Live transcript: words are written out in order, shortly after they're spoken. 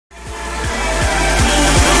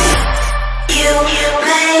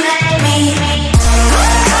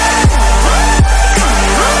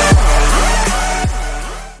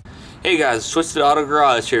guys, Twisted Auto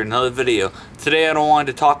Garage here, another video. Today I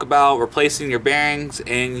wanted to talk about replacing your bearings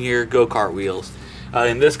in your go-kart wheels.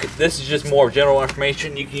 And this is just more general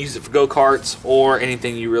information. You can use it for go-karts or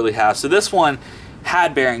anything you really have. So this one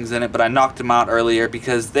had bearings in it, but I knocked them out earlier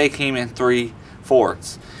because they came in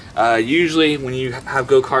 3/4. Usually when you have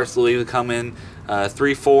go-karts, they'll either come in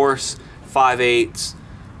 3/4, 5/8,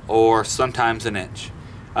 or sometimes an inch.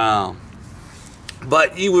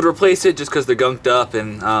 But you would replace it just because they're gunked up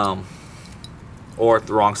and or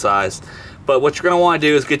the wrong size. But what you're going to want to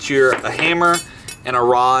do is get a hammer and a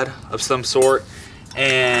rod of some sort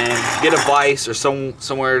and get a vise or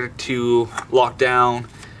somewhere to lock down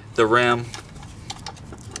the rim.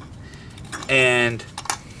 And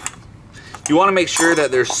you want to make sure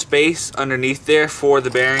that there's space underneath there for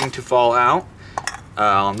the bearing to fall out.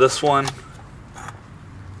 On this one,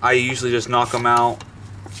 I usually just knock them out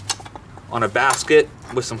on a basket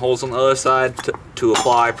with some holes on the other side to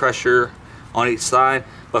apply pressure on each side,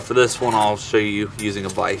 but for this one I'll show you using a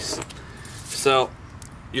vise. So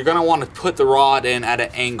you're going to want to put the rod in at an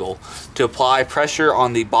angle to apply pressure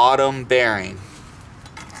on the bottom bearing.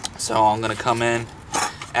 So I'm going to come in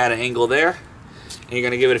at an angle there, and you're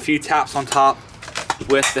going to give it a few taps on top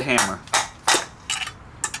with the hammer.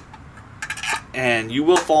 And you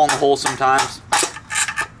will fall in the hole sometimes.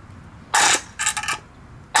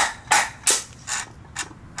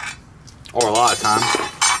 Or a lot of times,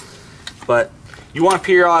 but you want to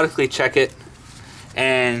periodically check it,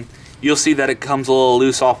 and you'll see that it comes a little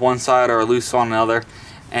loose off one side or loose on another,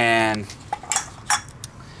 and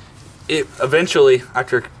it eventually,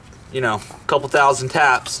 after a couple thousand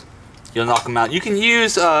taps, you'll knock them out. You can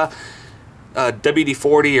use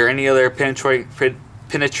WD-40 or any other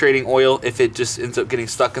penetrating oil if it just ends up getting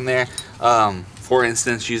stuck in there. For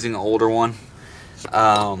instance, using an older one,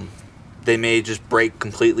 they may just break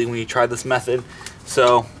completely when you try this method.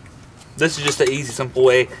 So this is just an easy, simple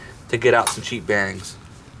way to get out some cheap bearings.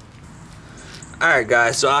 Alright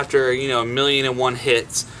guys, so after a 1,000,001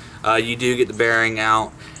 hits, you do get the bearing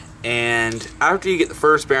out, and after you get the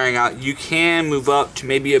first bearing out, you can move up to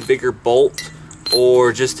maybe a bigger bolt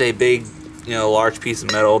or just a big large piece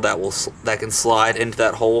of metal that can slide into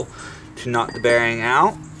that hole to knock the bearing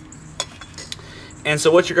out. And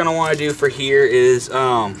so what you're going to want to do for here is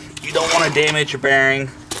you don't want to damage your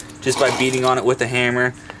bearing just by beating on it with a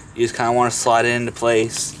hammer. You just kind of want to slide it into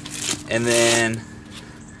place and then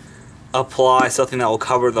apply something that will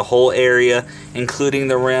cover the whole area, including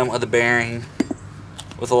the rim of the bearing,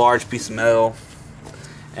 with a large piece of metal,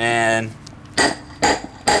 and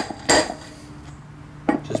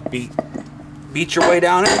just beat your way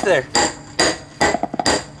down into there.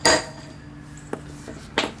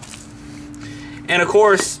 And of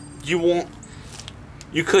course, you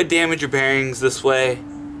could damage your bearings this way,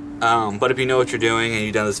 but if you know what you're doing and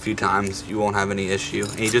you've done this a few times, you won't have any issue.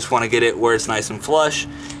 And you just want to get it where it's nice and flush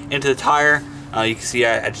into the tire. You can see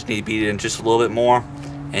I just need to beat it in just a little bit more,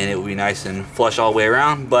 and it will be nice and flush all the way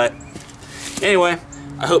around. But anyway,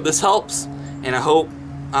 I hope this helps, and I hope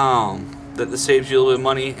that this saves you a little bit of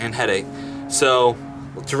money and headache. So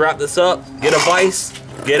to wrap this up, get a vise,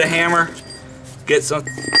 get a hammer, get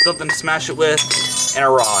something to smash it with, and a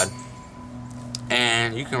rod.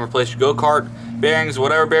 And you can replace your go-kart bearings,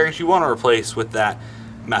 whatever bearings you want to replace with that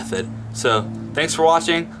method. So thanks for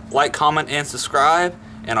watching. Like, comment, and subscribe,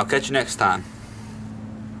 and I'll catch you next time.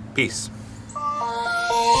 Peace.